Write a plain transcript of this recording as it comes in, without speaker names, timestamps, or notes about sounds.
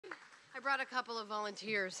brought a couple of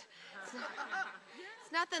volunteers.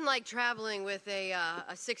 It's nothing like traveling with a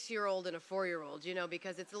 6-year-old and a 4-year-old, you know,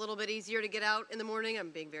 because it's a little bit easier to get out in the morning.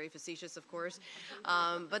 I'm being very facetious, of course.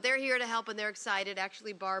 But they're here to help, and they're excited.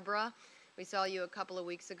 Actually, Barbara, we saw you a couple of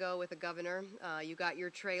weeks ago with the governor. You got your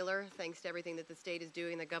trailer, thanks to everything that the state is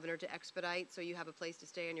doing, the governor to expedite, so you have a place to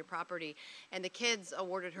stay on your property. And the kids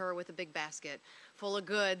awarded her with a big basket full of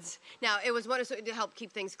goods. Now, it was to help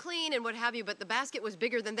keep things clean and what have you, but the basket was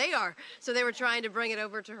bigger than they are. So they were trying to bring it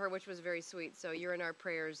over to her, which was very sweet. So you're in our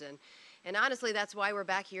prayers. And honestly, that's why we're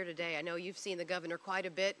back here today. I know you've seen the governor quite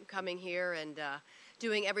a bit coming here and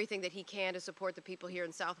doing everything that he can to support the people here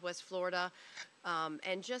in Southwest Florida.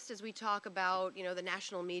 And just as we talk about, you know, the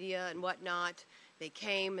national media and whatnot, they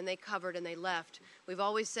came and they covered and they left. We've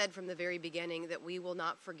always said from the very beginning that we will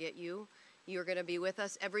not forget you. You're going to be with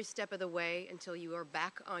us every step of the way until you are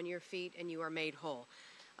back on your feet and you are made whole.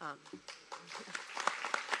 I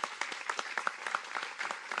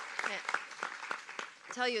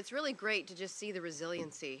tell you, it's really great to just see the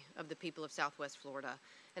resiliency of the people of Southwest Florida.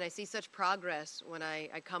 And I see such progress when I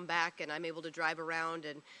come back and I'm able to drive around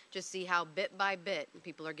and just see how bit by bit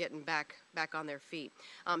people are getting back on their feet.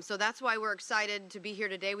 So that's why we're excited to be here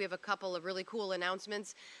today. We have a couple of really cool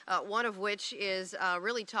announcements, one of which is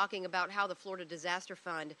really talking about how the Florida Disaster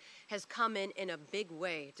Fund has come in a big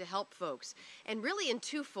way to help folks. And really in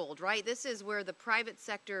twofold, right? This is where the private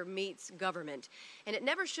sector meets government. And it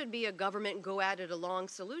never should be a government go at it alone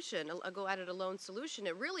solution.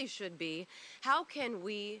 It really should be, how can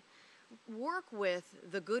we work with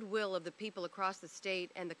the goodwill of the people across the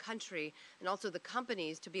state and the country and also the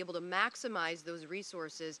companies to be able to maximize those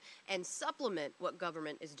resources and supplement what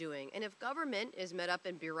government is doing. And if government is met up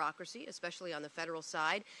in bureaucracy, especially on the federal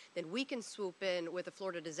side, then we can swoop in with the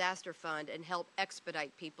Florida Disaster Fund and help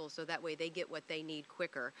expedite people so that way they get what they need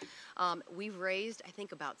quicker. We've raised, I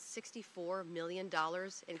think, about $64 million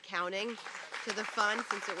and counting to the fund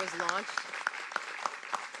since it was launched.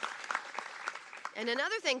 And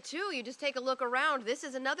another thing, too, you just take a look around. This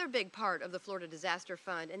is another big part of the Florida Disaster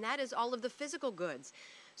Fund, and that is all of the physical goods.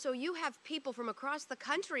 So you have people from across the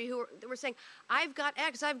country who were saying, I've got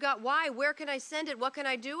X, I've got Y, where can I send it? What can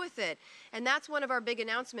I do with it? And that's one of our big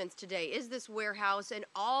announcements today, is this warehouse and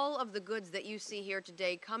all of the goods that you see here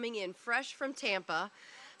today coming in fresh from Tampa.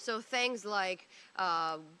 So things like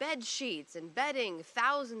bed sheets and bedding,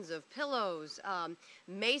 thousands of pillows,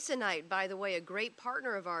 Masonite, by the way, a great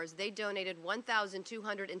partner of ours, they donated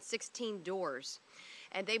 1,216 doors.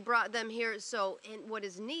 And they brought them here. So and what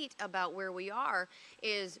is neat about where we are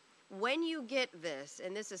is when you get this,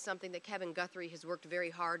 and this is something that Kevin Guthrie has worked very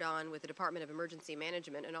hard on with the Department of Emergency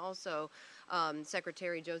Management, and also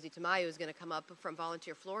Secretary Josie Tamayo is going to come up from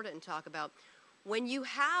Volunteer Florida and talk about, when you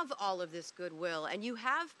have all of this goodwill and you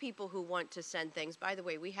have people who want to send things. By the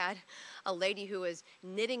way, we had a lady who was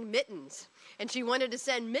knitting mittens and she wanted to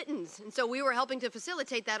send mittens. And so we were helping to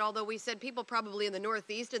facilitate that, although we said people probably in the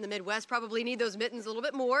Northeast and the Midwest probably need those mittens a little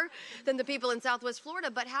bit more than the people in Southwest Florida.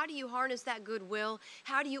 But how do you harness that goodwill?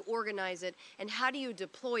 How do you organize it? And how do you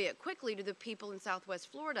deploy it quickly to the people in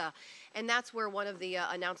Southwest Florida? And that's where one of the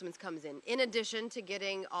announcements comes in. In addition to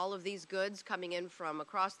getting all of these goods coming in from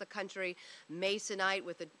across the country, Masonite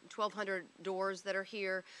with the 1,200 doors that are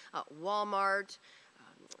here, Walmart,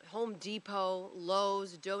 Home Depot,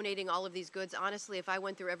 Lowe's, donating all of these goods. Honestly, if I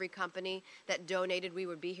went through every company that donated, we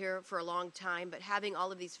would be here for a long time. But having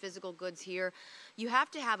all of these physical goods here, you have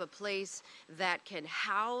to have a place that can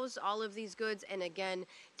house all of these goods and, again,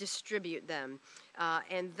 distribute them.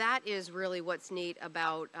 And that is really what's neat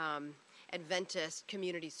about Adventist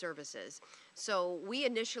Community Services. So we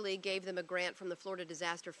initially gave them a grant from the Florida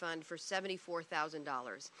Disaster Fund for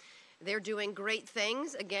 $74,000. They're doing great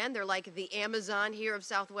things. Again, they're like the Amazon here of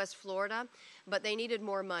Southwest Florida, but they needed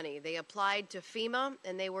more money. They applied to FEMA,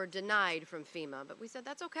 and they were denied from FEMA. But we said,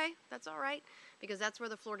 that's okay, that's all right, because that's where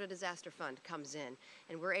the Florida Disaster Fund comes in,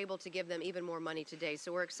 and we're able to give them even more money today.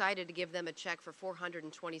 So we're excited to give them a check for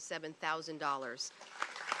 $427,000.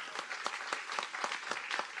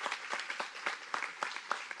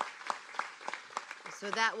 So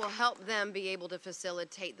that will help them be able to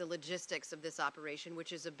facilitate the logistics of this operation,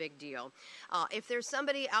 which is a big deal. If there's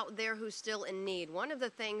somebody out there who's still in need, one of the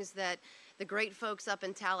things that the great folks up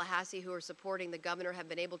in Tallahassee who are supporting the governor have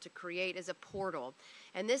been able to create is a portal.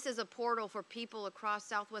 And this is a portal for people across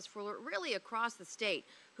Southwest Florida, really across the state,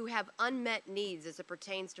 who have unmet needs as it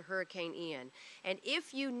pertains to Hurricane Ian. And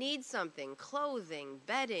if you need something, clothing,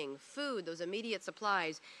 bedding, food, those immediate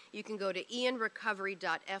supplies, you can go to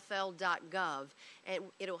ianrecovery.fl.gov, and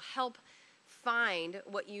it'll help find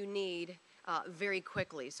what you need very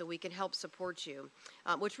quickly so we can help support you.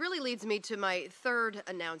 Which really leads me to my third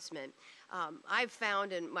announcement. I've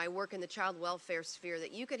found in my work in the child welfare sphere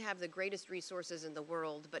that you can have the greatest resources in the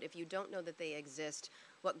world, but if you don't know that they exist,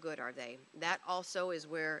 what good are they? That also is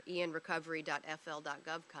where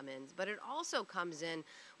enrecovery.fl.gov comes in, but it also comes in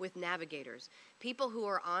with navigators, people who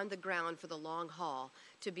are on the ground for the long haul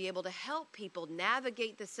to be able to help people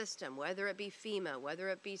navigate the system, whether it be FEMA, whether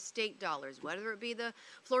it be state dollars, whether it be the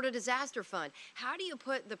Florida Disaster Fund. How do you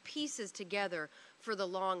put the pieces together for the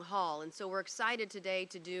long haul? And so we're excited today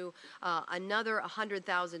to do another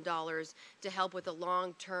 $100,000 to help with the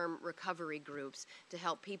long-term recovery groups, to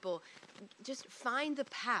help people just find the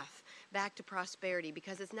path back to prosperity,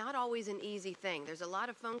 because it's not always an easy thing. There's a lot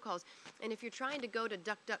of phone calls, and if you're trying to go to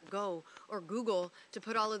DuckDuckGo or Google to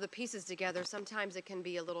put all of the pieces together, sometimes it can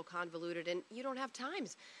be a little convoluted, and you don't have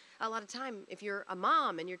a lot of time if you're a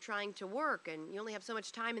mom and you're trying to work and you only have so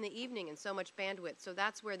much time in the evening and so much bandwidth. So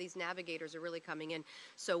that's where these navigators are really coming in.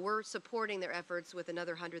 So we're supporting their efforts with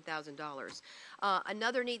another $100,000.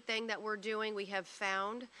 Another neat thing that we're doing, we have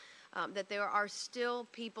found that there are still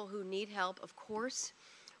people who need help, of course,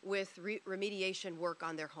 with remediation work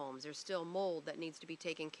on their homes. There's still mold that needs to be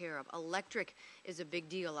taken care of. Electric is a big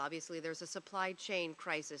deal. Obviously, there's a supply chain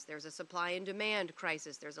crisis. There's a supply and demand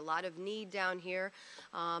crisis. There's a lot of need down here,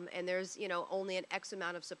 and there's only an X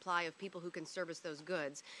amount of supply of people who can service those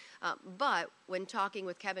goods. But when talking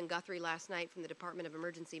with Kevin Guthrie last night from the Department of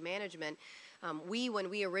Emergency Management, when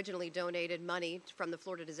we originally donated money from the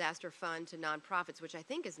Florida Disaster Fund to nonprofits, which I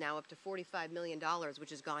think is now up to $45 million, which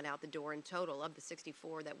has gone out the door in total of the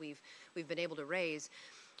 64 that we've been able to raise.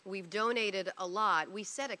 We've donated a lot. We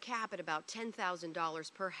set a cap at about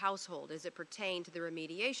 $10,000 per household as it pertained to the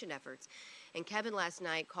remediation efforts. And Kevin last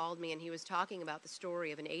night called me, and he was talking about the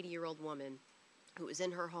story of an 80-year-old woman who was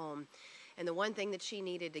in her home. And the one thing that she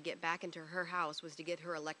needed to get back into her house was to get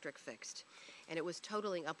her electric fixed. And it was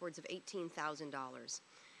totaling upwards of $18,000.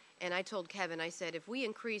 And I told Kevin, I said, if we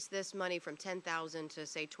increase this money from $10,000 to,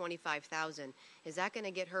 say, $25,000, is that going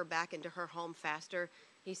to get her back into her home faster?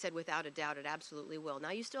 He said, without a doubt, it absolutely will.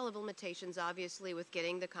 Now, you still have limitations, obviously, with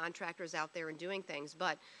getting the contractors out there and doing things,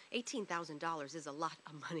 but $18,000 is a lot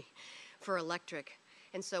of money for electric.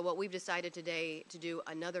 And so what we've decided today to do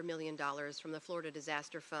another $1 million from the Florida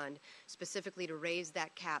Disaster Fund, specifically to raise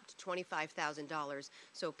that cap to $25,000.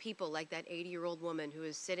 So people like that 80-year-old woman who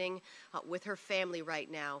is sitting with her family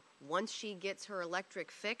right now, once she gets her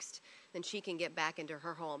electric fixed, then she can get back into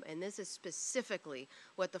her home. And this is specifically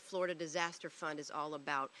what the Florida Disaster Fund is all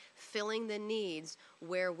about, filling the needs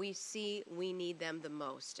where we see we need them the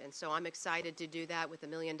most. And so I'm excited to do that with $1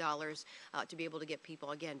 million to be able to get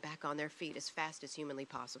people, again, back on their feet as fast as humanly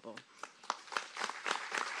possible.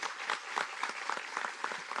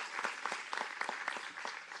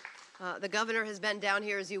 The governor has been down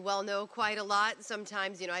here, as you well know, quite a lot.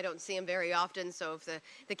 Sometimes, I don't see him very often, so if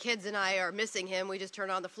the kids and I are missing him, we just turn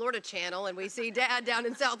on the Florida channel and we see Dad down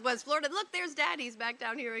in Southwest Florida. Look, there's Dad. He's back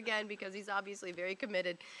down here again because he's obviously very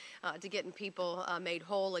committed to getting people made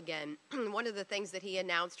whole again. One of the things that he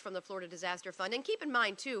announced from the Florida Disaster Fund, and keep in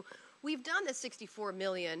mind, too, we've done the $64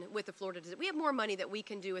 million with the Florida Disaster. We have more money that we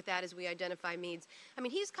can do with that as we identify needs. I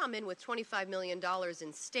mean, he's come in with $25 million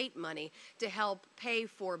in state money to help pay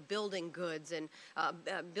for building goods and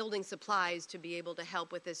building supplies to be able to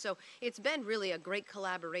help with this. So it's been really a great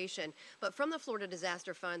collaboration. But from the Florida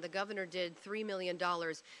Disaster Fund, the governor did $3 million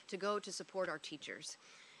to go to support our teachers,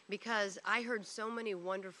 because I heard so many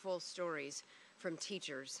wonderful stories from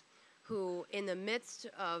teachers who, in the midst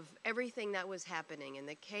of everything that was happening and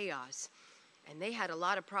the chaos, and they had a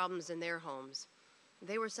lot of problems in their homes,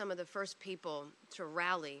 they were some of the first people to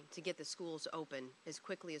rally to get the schools open as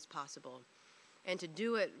quickly as possible, and to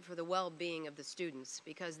do it for the well-being of the students,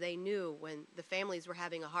 because they knew when the families were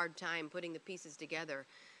having a hard time putting the pieces together,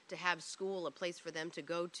 to have school a place for them to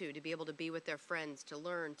go to be able to be with their friends, to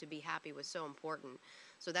learn, to be happy was so important.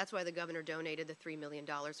 So that's why the governor donated the $3 million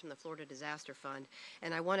from the Florida Disaster Fund.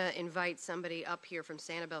 And I want to invite somebody up here from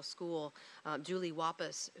Sanibel School, Julie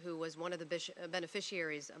Wappus, who was one of the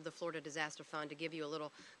beneficiaries of the Florida Disaster Fund, to give you a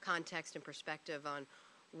little context and perspective on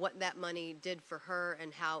what that money did for her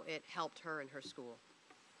and how it helped her in her school.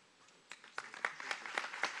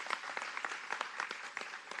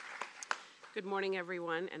 Good morning,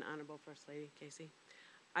 everyone, and Honorable First Lady Casey.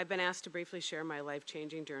 I've been asked to briefly share my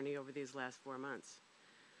life-changing journey over these last 4 months.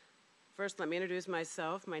 First, let me introduce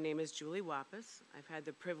myself. My name is Julie Wappus. I've had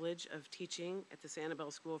the privilege of teaching at the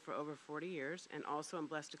Sanibel School for over 40 years, and also am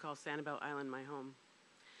blessed to call Sanibel Island my home.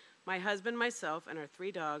 My husband, myself, and our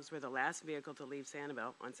 3 dogs were the last vehicle to leave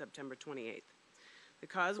Sanibel on September 28th. The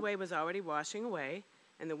causeway was already washing away,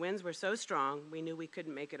 and the winds were so strong we knew we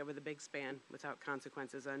couldn't make it over the big span without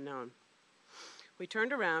consequences unknown. We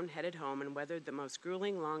turned around, headed home, and weathered the most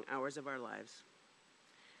grueling long hours of our lives.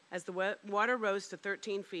 As the water rose to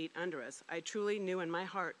 13 feet under us, I truly knew in my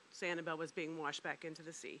heart Sanibel was being washed back into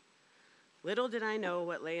the sea. Little did I know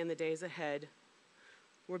what lay in the days ahead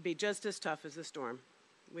would be just as tough as the storm.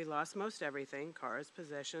 We lost most everything, cars,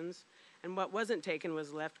 possessions, and what wasn't taken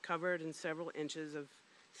was left covered in several inches of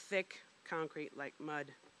thick concrete like mud.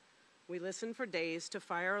 We listened for days to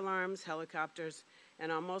fire alarms, helicopters,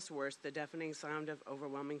 and almost worse, the deafening sound of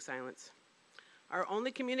overwhelming silence. Our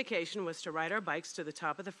only communication was to ride our bikes to the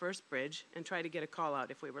top of the first bridge and try to get a call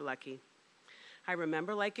out if we were lucky. I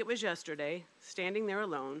remember like it was yesterday, standing there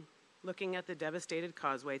alone, looking at the devastated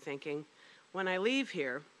causeway, thinking, when I leave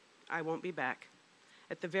here, I won't be back.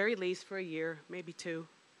 At the very least for a year, maybe 2.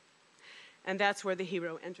 And that's where the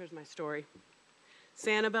hero enters my story.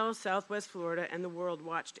 Sanibel, Southwest Florida, and the world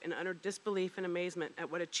watched in utter disbelief and amazement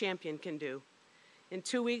at what a champion can do. In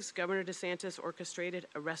 2 weeks, Governor DeSantis orchestrated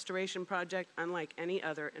a restoration project unlike any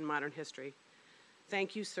other in modern history.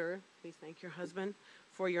 Thank you, sir. Please thank your husband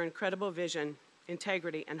for your incredible vision,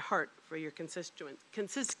 integrity, and heart for your constituents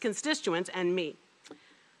and me.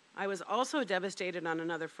 I was also devastated on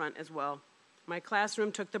another front as well. My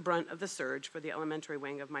classroom took the brunt of the surge for the elementary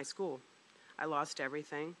wing of my school. I lost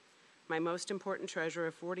everything. My most important treasure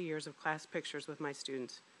of 40 years of class pictures with my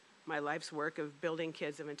students, my life's work of building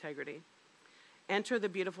kids of integrity. Enter the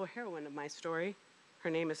beautiful heroine of my story. Her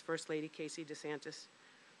name is First Lady Casey DeSantis.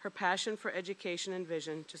 Her passion for education and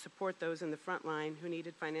vision to support those in the front line who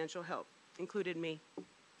needed financial help included me.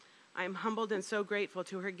 I am humbled and so grateful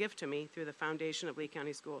to her gift to me through the foundation of Lee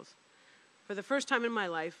County Schools. For the first time in my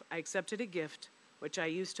life, I accepted a gift which I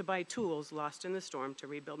used to buy tools lost in the storm to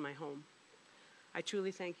rebuild my home. I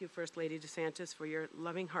truly thank you, First Lady DeSantis, for your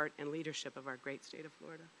loving heart and leadership of our great state of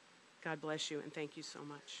Florida. God bless you, and thank you so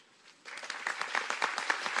much.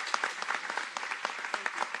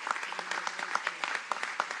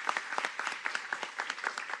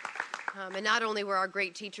 And not only were our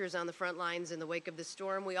great teachers on the front lines in the wake of the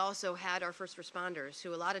storm, we also had our first responders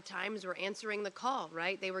who a lot of times were answering the call,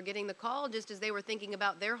 right? They were getting the call just as they were thinking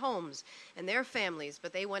about their homes and their families,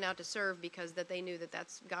 but they went out to serve because that they knew that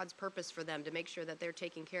that's God's purpose for them, to make sure that they're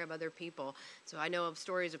taking care of other people. So I know of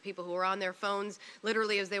stories of people who were on their phones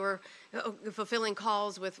literally as they were fulfilling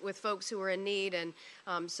calls with folks who were in need, and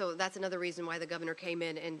so that's another reason why the governor came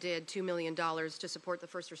in and did $2 million to support the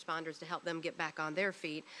first responders to help them get back on their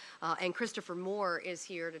feet. And Christopher Moore is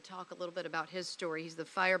here to talk a little bit about his story. He's the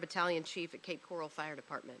Fire Battalion Chief at Cape Coral Fire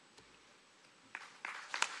Department.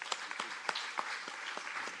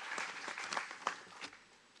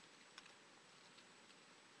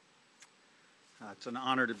 It's an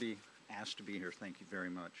honor to be asked to be here. Thank you very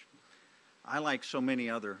much. I, like so many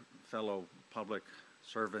other fellow public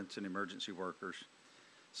servants and emergency workers,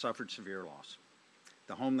 suffered severe loss.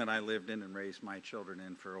 The home that I lived in and raised my children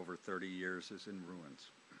in for over 30 years is in ruins.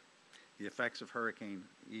 The effects of Hurricane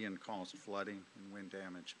Ian caused flooding and wind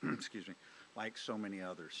damage, excuse me, like so many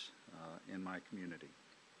others in my community.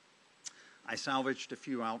 I salvaged a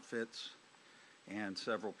few outfits and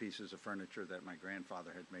several pieces of furniture that my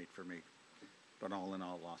grandfather had made for me, but all in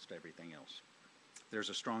all, lost everything else.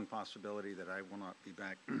 There's a strong possibility that I will not be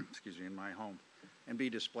back, excuse me, in my home and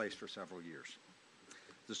be displaced for several years.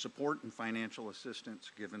 The support and financial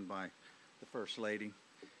assistance given by the First Lady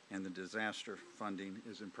and the disaster funding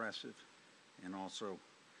is impressive, and also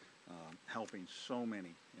helping so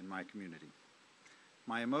many in my community.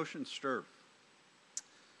 My emotions stir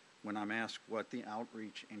when I'm asked what the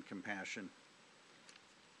outreach and compassion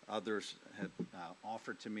others have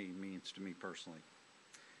offered to me means to me personally.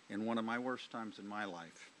 In one of my worst times in my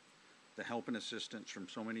life, the help and assistance from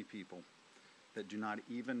so many people that do not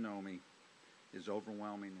even know me is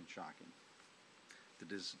overwhelming and shocking.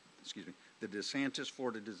 The DeSantis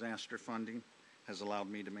Florida disaster funding has allowed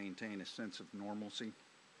me to maintain a sense of normalcy.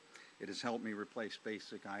 It has helped me replace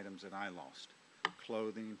basic items that I lost,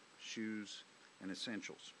 clothing, shoes, and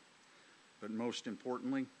essentials. But most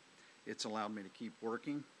importantly, it's allowed me to keep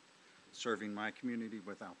working, serving my community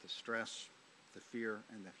without the stress, the fear,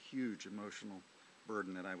 and the huge emotional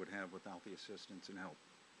burden that I would have without the assistance and help.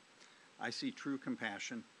 I see true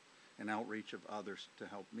compassion and outreach of others to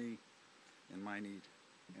help me in my need,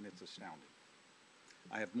 and it's astounding.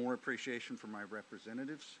 I have more appreciation for my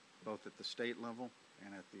representatives, both at the state level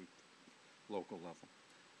and at the local level.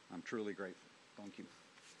 I'm truly grateful. Thank you.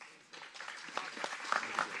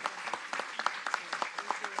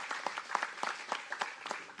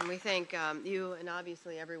 And we thank you and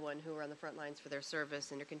obviously everyone who are on the front lines for their service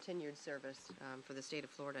and their continued service for the state of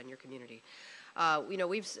Florida and your community.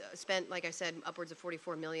 We've spent, like I said, upwards of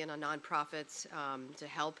 $44 million on nonprofits to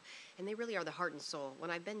help, and they really are the heart and soul.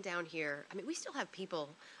 When I've been down here, I mean, we still have people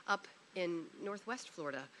up in Northwest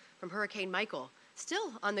Florida from Hurricane Michael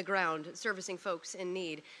still on the ground servicing folks in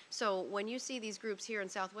need. So when you see these groups here in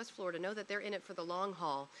Southwest Florida, know that they're in it for the long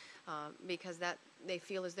haul because that they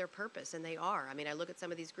feel is their purpose, and they are. I mean, I look at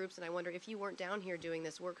some of these groups and I wonder if you weren't down here doing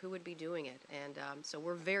this work, who would be doing it? And so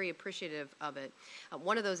we're very appreciative of it.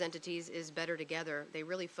 One of those entities is Better Together. They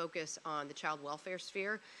really focus on the child welfare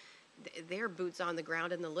sphere. Their boots on the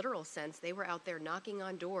ground in the literal sense. They were out there knocking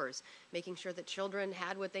on doors, making sure that children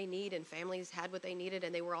had what they need and families had what they needed,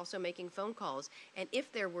 and they were also making phone calls. And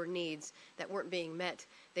if there were needs that weren't being met,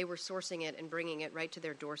 they were sourcing it and bringing it right to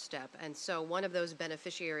their doorstep. And so one of those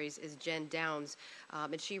beneficiaries is Jen Downs,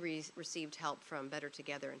 and she received help from Better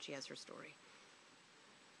Together, and she has her story.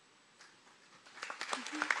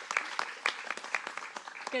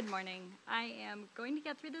 Good morning. I am going to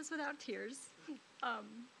get through this without tears.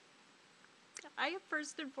 I am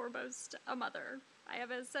first and foremost a mother. I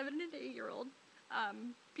have a 7 and 8-year-old,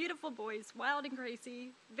 beautiful boys, wild and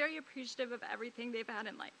crazy, very appreciative of everything they've had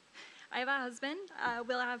in life. I have a husband.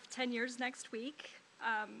 We'll have 10 years next week,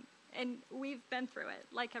 and we've been through it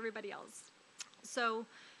like everybody else. So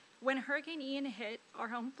when Hurricane Ian hit, our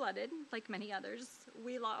home flooded, like many others.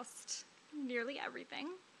 We lost nearly everything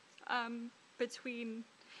between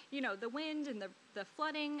the wind and the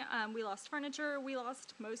flooding. We lost furniture. We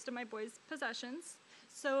lost most of my boys' possessions.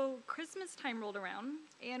 So Christmas time rolled around,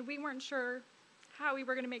 and we weren't sure how we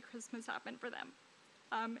were going to make Christmas happen for them.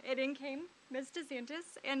 In came Ms.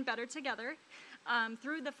 DeSantis and Better Together.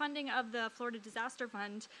 Through the funding of the Florida Disaster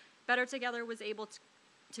Fund, Better Together was able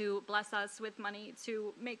to bless us with money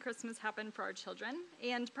to make Christmas happen for our children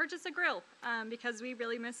and purchase a grill because we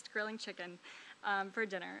really missed grilling chicken for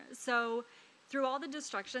dinner. So through all the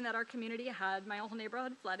destruction that our community had, my whole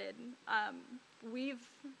neighborhood flooded, we've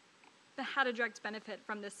had a direct benefit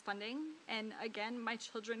from this funding. And again, my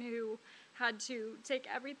children who had to take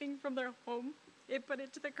everything from their home and put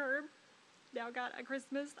it to the curb now got a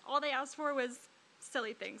Christmas. All they asked for was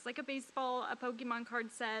silly things, like a baseball, a Pokemon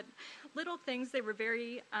card set, little things. They were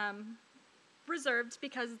very reserved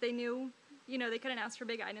because they knew, they couldn't ask for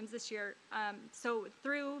big items this year. So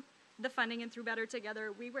through the funding and through Better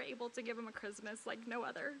Together, we were able to give them a Christmas like no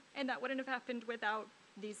other, and that wouldn't have happened without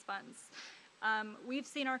these funds. We've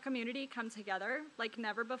seen our community come together like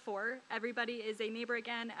never before. Everybody is a neighbor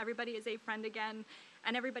again, everybody is a friend again,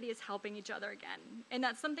 and everybody is helping each other again. And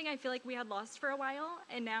that's something I feel like we had lost for a while,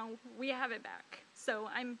 and now we have it back. So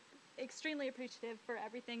I'm extremely appreciative for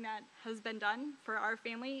everything that has been done for our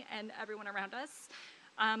family and everyone around us.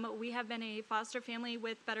 We have been a foster family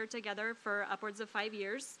with Better Together for upwards of 5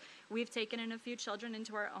 years. We've taken in a few children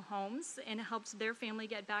into our homes and helped their family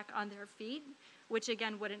get back on their feet, which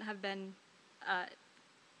again wouldn't have been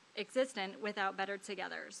existent without Better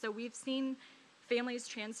Together. So we've seen families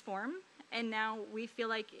transform, and now we feel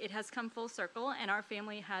like it has come full circle, and our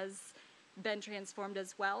family has been transformed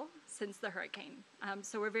as well since the hurricane.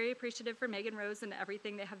 So we're very appreciative for Megan Rose and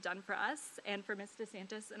everything they have done for us, and for Ms.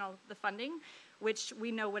 DeSantis and all the funding, which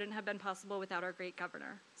we know wouldn't have been possible without our great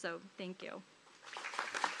governor. So thank you.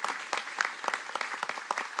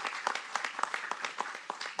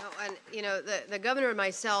 And, the governor and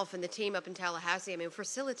myself and the team up in Tallahassee,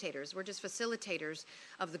 facilitators. We're just facilitators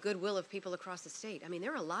of the goodwill of people across the state.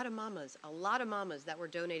 There are a lot of mamas that were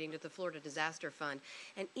donating to the Florida Disaster Fund.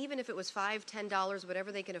 And even if it was $5, $10,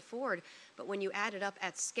 whatever they can afford, but when you add it up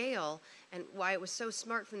at scale, and why it was so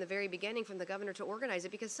smart from the very beginning from the governor to organize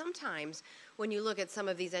it, because sometimes when you look at some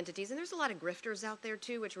of these entities, and there's a lot of grifters out there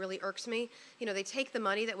too, which really irks me, they take the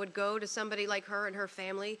money that would go to somebody like her and her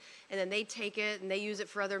family, and then they take it and they use it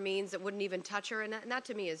for other means that wouldn't even touch her, and that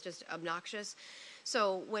to me is just obnoxious.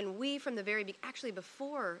 So when we, from the very actually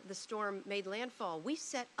before the storm made landfall, we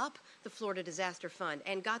set up the Florida Disaster Fund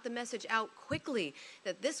and got the message out quickly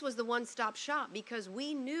that this was the one-stop shop, because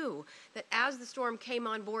we knew that as the storm came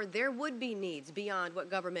on board, there would be needs beyond what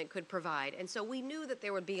government could provide. And so we knew that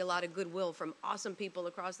there would be a lot of goodwill from awesome people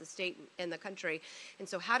across the state and the country. And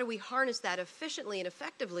so how do we harness that efficiently and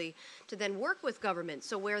effectively to then work with government?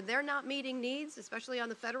 So where they're not meeting needs, especially on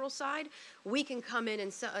the federal side, we can come in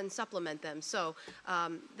and supplement them. So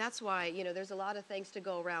that's why, there's a lot of things to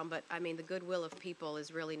go around, but the goodwill of people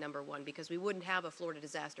is really number one, because we wouldn't have a Florida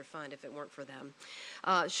Disaster Fund if it weren't for them.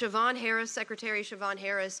 Siobhan Harris, Secretary Siobhan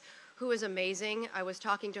Harris, who is amazing. I was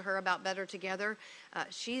talking to her about Better Together.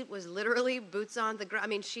 She was literally boots on the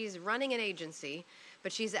ground. She's running an agency,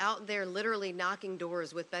 but she's out there literally knocking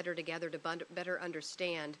doors with Better Together to better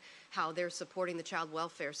understand how they're supporting the child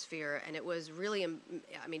welfare sphere. And it was really,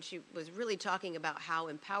 I mean, she was really talking about how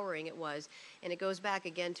empowering it was. And it goes back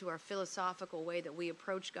again to our philosophical way that we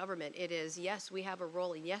approach government. It is, yes, we have a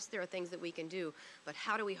role, and yes, there are things that we can do, but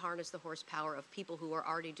how do we harness the horsepower of people who are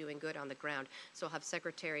already doing good on the ground? So I'll have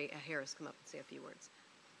Secretary Harris come up and say a few words.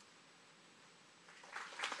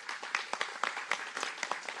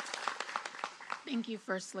 Thank you,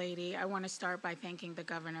 First Lady. I want to start by thanking the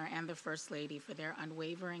Governor and the First Lady for their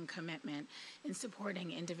unwavering commitment in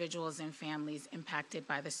supporting individuals and families impacted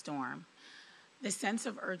by the storm. The sense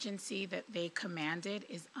of urgency that they commanded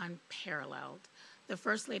is unparalleled. The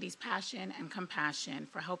First Lady's passion and compassion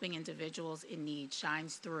for helping individuals in need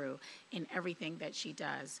shines through in everything that she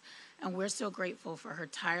does. And we're so grateful for her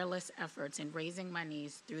tireless efforts in raising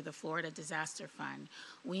monies through the Florida Disaster Fund.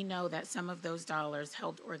 We know that some of those dollars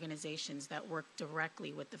helped organizations that work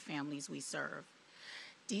directly with the families we serve.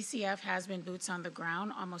 DCF has been boots on the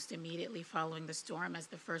ground almost immediately following the storm, as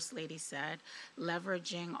the First Lady said,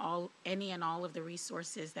 leveraging any and all of the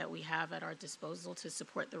resources that we have at our disposal to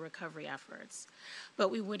support the recovery efforts.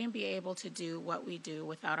 But we wouldn't be able to do what we do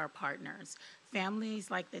without our partners. Families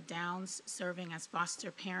like the Downs serving as foster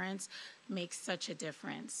parents make such a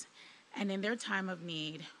difference. And in their time of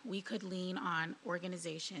need, we could lean on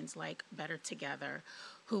organizations like Better Together,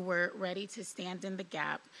 who were ready to stand in the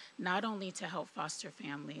gap, not only to help foster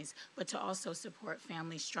families, but to also support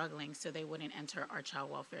families struggling so they wouldn't enter our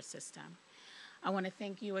child welfare system. I want to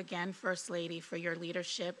thank you again, First Lady, for your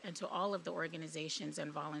leadership, and to all of the organizations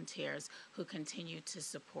and volunteers who continue to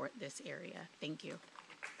support this area. Thank you.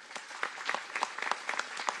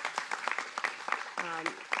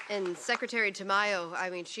 And Secretary Tamayo, I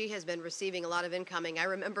mean, she has been receiving a lot of incoming. I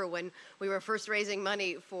remember when we were first raising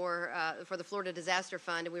money for the Florida Disaster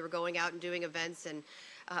Fund, and we were going out and doing events, and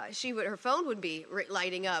her phone would be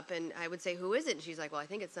lighting up, and I would say, "Who is it?" And she's like, "Well, I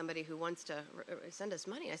think it's somebody who wants to send us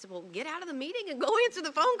money." And I said, "Well, get out of the meeting and go answer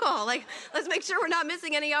the phone call. Like, let's make sure we're not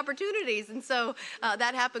missing any opportunities." And so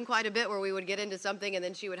that happened quite a bit, where we would get into something and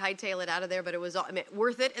then she would hightail it out of there. But it was, I mean,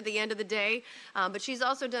 worth it at the end of the day. But she's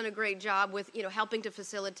also done a great job with, helping to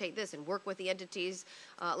facilitate this and work with the entities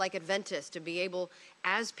like Adventist to be able,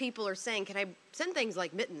 as people are saying, can I send things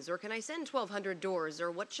like mittens, or can I send 1,200 doors, or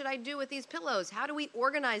what should I do with these pillows? How do we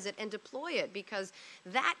organize it and deploy it? Because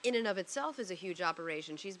that in and of itself is a huge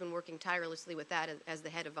operation. She's been working tirelessly with that as the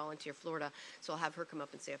head of Volunteer Florida. So I'll have her come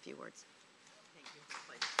up and say a few words. Thank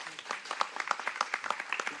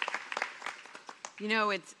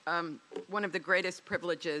you. It's one of the greatest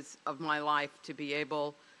privileges of my life to be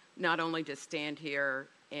able not only to stand here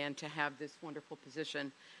and to have this wonderful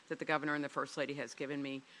position that the Governor and the First Lady has given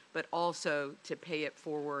me, but also to pay it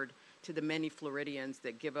forward to the many Floridians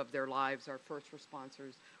that give of their lives, our first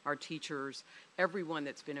responders, our teachers, everyone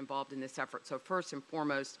that's been involved in this effort. So first and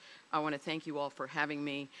foremost, I want to thank you all for having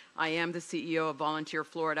me. I am the CEO of Volunteer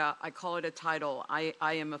Florida. I call it a title. I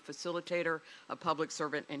am a facilitator, a public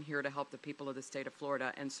servant, and here to help the people of the state of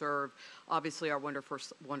Florida and serve, obviously, our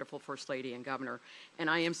wonderful First Lady and Governor. And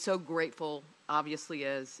I am so grateful, obviously,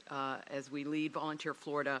 as we lead Volunteer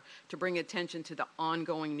Florida, to bring attention to the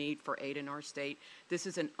ongoing need for aid in our state. This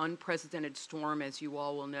is an unprecedented storm, as you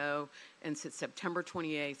all will know, and since September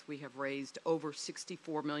 28th, we have raised over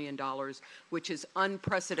 $64 million, which is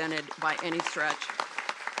unprecedented by any stretch,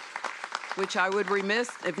 which I would remiss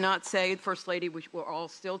if not say, First Lady, we're all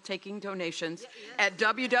still taking donations at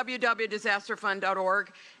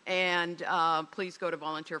www.disasterfund.org, and please go to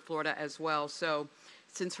Volunteer Florida as well. So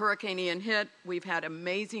since Hurricane Ian hit, we've had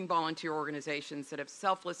amazing volunteer organizations that have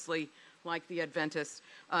selflessly, like the Adventists,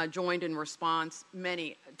 joined in response.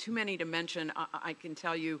 Too many to mention. I can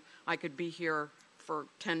tell you I could be here for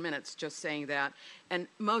 10 minutes just saying that. And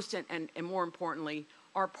most and more importantly,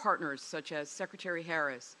 our partners such as Secretary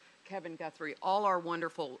Harris, Kevin Guthrie, all our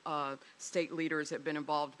wonderful state leaders have been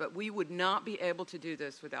involved, but we would not be able to do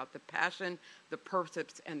this without the passion, the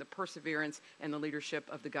purpose, and the perseverance and the leadership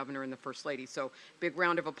of the Governor and the First Lady. So big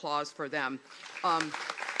round of applause for them.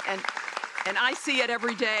 And I see it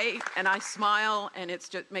every day, and I smile, and it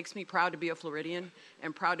just makes me proud to be a Floridian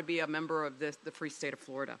and proud to be a member of the free state of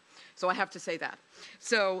Florida. So I have to say that.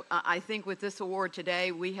 So I think with this award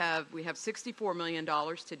today, we have $64 million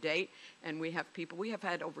to date, and we have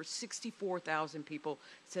had over 64,000 people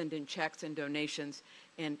send in checks and donations,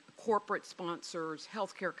 and corporate sponsors,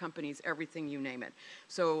 healthcare companies, everything, you name it.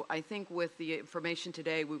 So I think with the information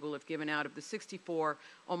today, we will have given out of the 64,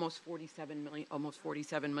 almost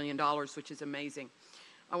 $47 million, which is amazing.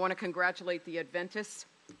 I want to congratulate the Adventists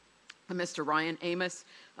Mr. Ryan Amos,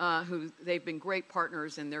 who they've been great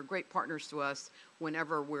partners, and they're great partners to us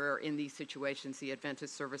whenever we're in these situations, the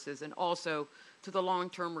Adventist services, and also to the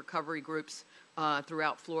long-term recovery groups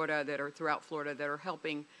throughout Florida that are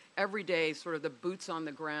helping every day, sort of the boots on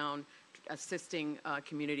the ground, assisting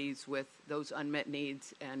communities with those unmet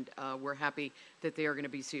needs, and we're happy that they are going to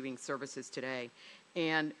be receiving services today.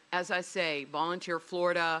 And as I say, Volunteer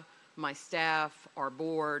Florida, my staff, our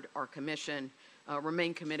board, our commission,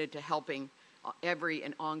 remain committed to helping every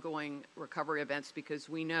and ongoing recovery events, because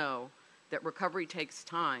we know that recovery takes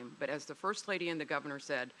time. But as the First Lady and the Governor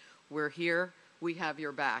said, we're here, we have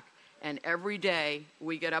your back. And every day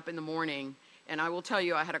we get up in the morning, and I will tell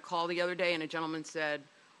you, I had a call the other day and a gentleman said,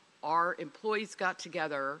 our employees got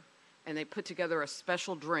together and they put together a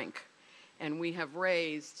special drink, and we have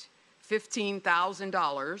raised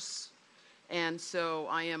 $15,000. And so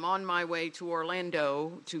I am on my way to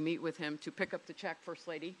Orlando to meet with him to pick up the check, First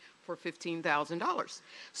Lady, for $15,000.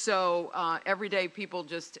 So every day people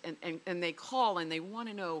just, and they call and they want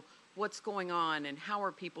to know what's going on and how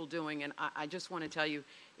are people doing. And I just want to tell you,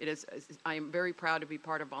 I am very proud to be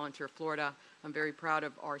part of Volunteer Florida. I'm very proud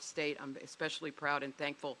of our state. I'm especially proud and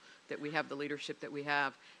thankful that we have the leadership that we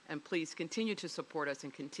have. And please continue to support us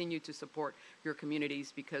and continue to support your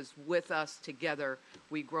communities, because with us together,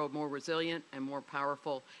 we grow more resilient and more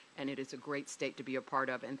powerful, and it is a great state to be a part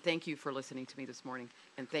of. And thank you for listening to me this morning,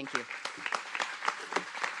 and thank you.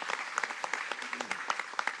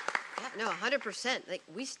 No, 100%. Like,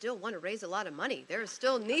 we still want to raise a lot of money. There are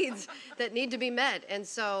still needs that need to be met. And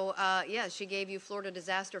so, yeah, she gave you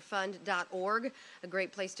FloridaDisasterFund.org, a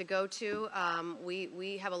great place to go to.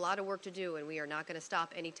 We have a lot of work to do, and we are not going to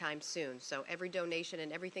stop anytime soon. So every donation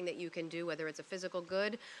and everything that you can do, whether it's a physical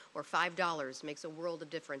good or $5, makes a world of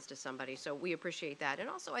difference to somebody. So we appreciate that. And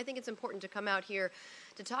also, I think it's important to come out here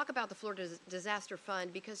to talk about the Florida Disaster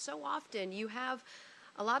Fund, because so often you have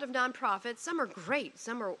a lot of nonprofits. Some are great,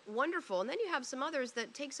 some are wonderful, and then you have some others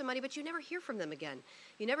that take some money, but you never hear from them again.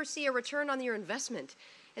 You never see a return on your investment.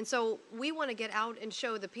 And so we want to get out and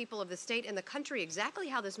show the people of the state and the country exactly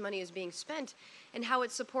how this money is being spent and how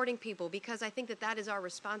it's supporting people, because I think that that is our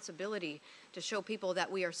responsibility, to show people that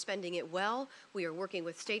we are spending it well. We are working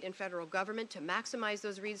with state and federal government to maximize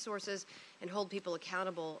those resources and hold people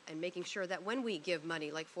accountable, and making sure that when we give money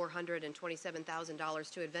like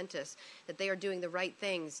 $427,000 to Adventists, that they are doing the right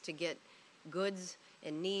things to get goods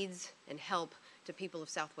and needs and help to people of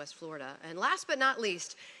Southwest Florida. And last but not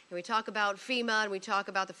least, when we talk about FEMA and we talk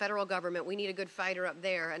about the federal government, we need a good fighter up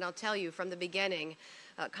there. And I'll tell you, from the beginning,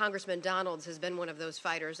 Congressman Donalds has been one of those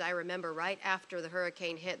fighters. I remember right after the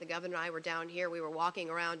hurricane hit, the governor and I were down here, we were walking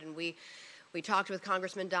around, and we talked with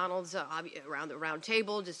Congressman Donalds around the round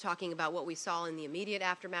table, just talking about what we saw in the immediate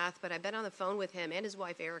aftermath. But I've been on the phone with him and his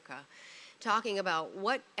wife, Erica, talking about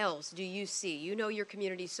what else do you see? You know your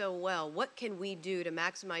community so well. What can we do to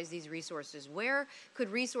maximize these resources? Where could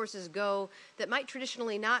resources go that might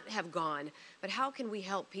traditionally not have gone, but how can we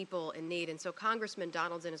help people in need? And so Congressman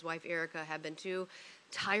Donalds and his wife Erica have been two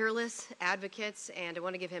tireless advocates, and I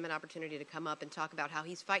want to give him an opportunity to come up and talk about how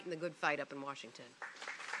he's fighting the good fight up in Washington.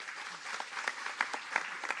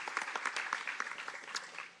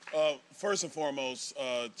 First and foremost,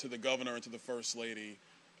 to the governor and to the First Lady,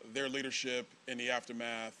 their leadership in the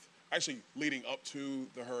aftermath, actually leading up to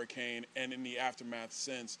the hurricane and in the aftermath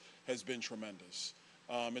since, has been tremendous.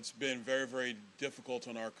 It's been very, very difficult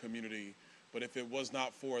on our community, but if it was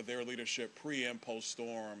not for their leadership pre and post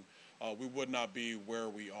storm, we would not be where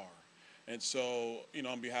we are. And so, you know,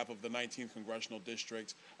 on behalf of the 19th Congressional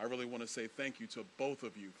District, I really want to say thank you to both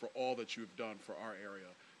of you for all that you've done for our area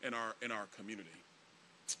and in our community.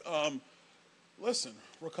 Listen,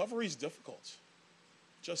 recovery is difficult.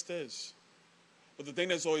 Just is. But the thing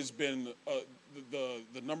that's always been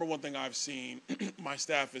the number one thing I've seen, my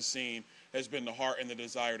staff has seen, has been the heart and the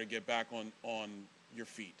desire to get back on your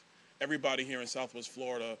feet. Everybody here in Southwest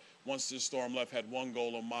Florida, once this storm left, had one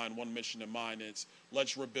goal in mind, one mission in mind. It's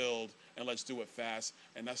let's rebuild and let's do it fast,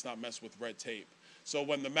 and let's not mess with red tape. So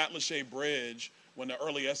when the Matlacha Bridge, when the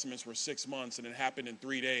early estimates were 6 months and it happened in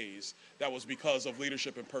 3 days, that was because of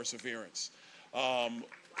leadership and perseverance.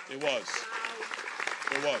 It was.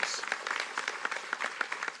 It was.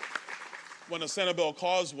 When the Sanibel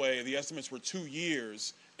Causeway, the estimates were 2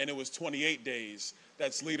 years, and it was 28 days.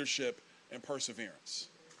 That's leadership and perseverance.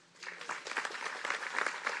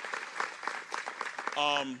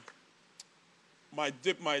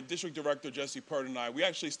 My district director, Jesse Pert, and I, we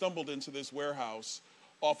actually stumbled into this warehouse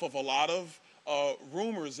off of a lot of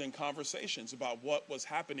rumors and conversations about what was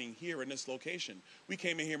happening here in this location. We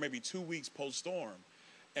came in here maybe 2 weeks post-storm,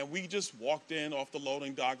 And we just walked in off the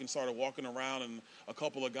loading dock and started walking around, and a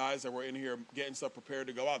couple of guys that were in here getting stuff prepared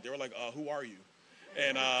to go out, they were like, who are you?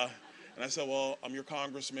 And I said, well, I'm your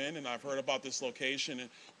congressman, and I've heard about this location. And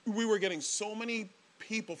we were getting so many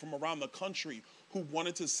people from around the country who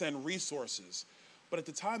wanted to send resources. But at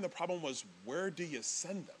the time, the problem was, where do you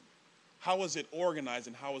send them? How is it organized,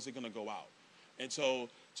 and how is it going to go out? And so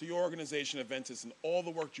to your organization, Adventus, and all the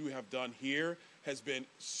work you have done here has been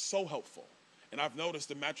so helpful. And I've noticed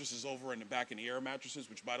the mattresses over in the back, in the air mattresses,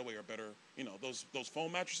 which, by the way, are better, you know, those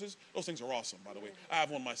foam mattresses, those things are awesome, by the way. I have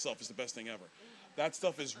one myself. It's the best thing ever. That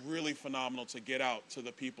stuff is really phenomenal to get out to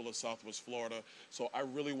the people of Southwest Florida. So I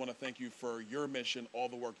really want to thank you for your mission, all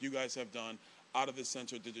the work you guys have done out of the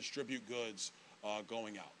center to distribute goods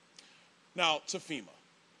going out. Now, to FEMA.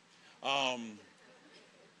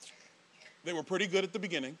 They were pretty good at the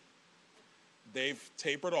beginning. They've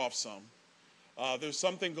tapered off some. There's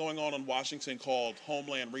something going on in Washington called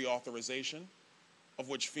Homeland Reauthorization, of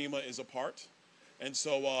which FEMA is a part. And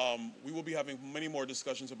so we will be having many more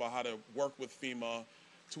discussions about how to work with FEMA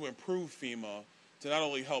to improve FEMA, to not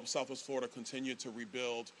only help Southwest Florida continue to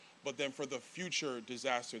rebuild, but then for the future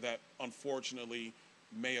disaster that unfortunately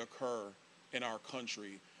may occur in our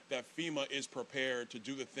country, that FEMA is prepared to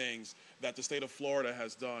do the things that the state of Florida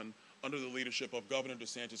has done under the leadership of Governor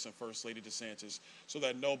DeSantis and First Lady DeSantis, so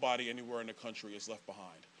that nobody anywhere in the country is left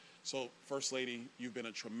behind. So, First Lady, you've been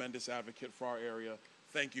a tremendous advocate for our area.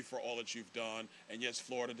 Thank you for all that you've done. And yes,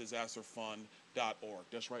 FloridaDisasterFund.org.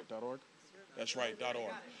 That's right, .org? That's right,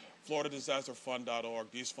 .org.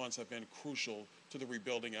 FloridaDisasterFund.org. These funds have been crucial to the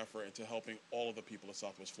rebuilding effort and to helping all of the people of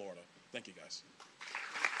Southwest Florida. Thank you, guys.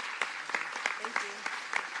 Thank you.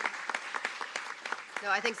 No,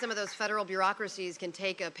 I think some of those federal bureaucracies can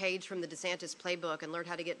take a page from the DeSantis playbook and learn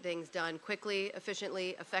how to get things done quickly,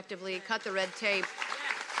 efficiently, effectively, cut the red tape.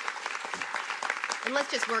 And let's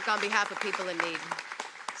just work on behalf of people in need.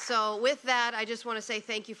 So with that, I just want to say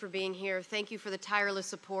thank you for being here. Thank you for the tireless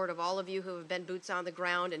support of all of you who have been boots on the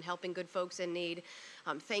ground and helping good folks in need.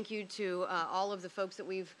 Thank you to all of the folks that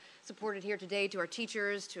we've supported here today, to our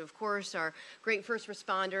teachers, to, of course, our great first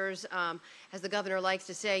responders. As the governor likes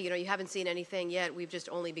to say, you know, you haven't seen anything yet. We've just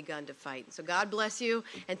only begun to fight. So God bless you,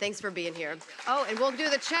 and thanks for being here. Oh, and we'll do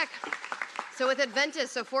the check. So with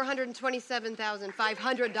Adventus, so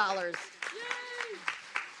 $427,500.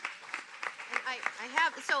 I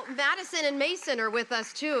have, so Madison and Mason are with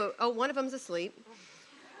us too. Oh, one of them's asleep.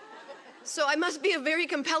 So I must be a very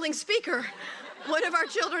compelling speaker. One of our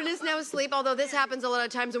children is now asleep, although this happens a lot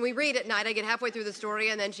of times when we read at night. I get halfway through the story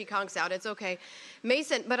and then she conks out. It's okay.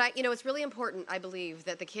 Mason, but it's really important, I believe,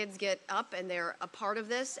 that the kids get up and they're a part of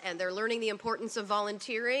this and they're learning the importance of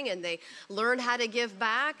volunteering and they learn how to give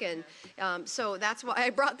back. And so that's why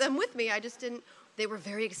I brought them with me. They were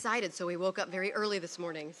very excited, so we woke up very early this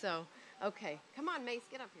morning. So, okay. Come on, Mace,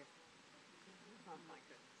 get up here. Oh, my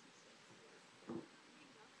goodness.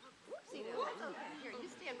 Whoopsie, no, that's okay. Here, you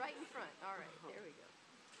stand right in front. All right, there we go.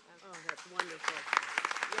 Oh, that's wonderful.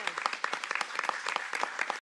 Yes.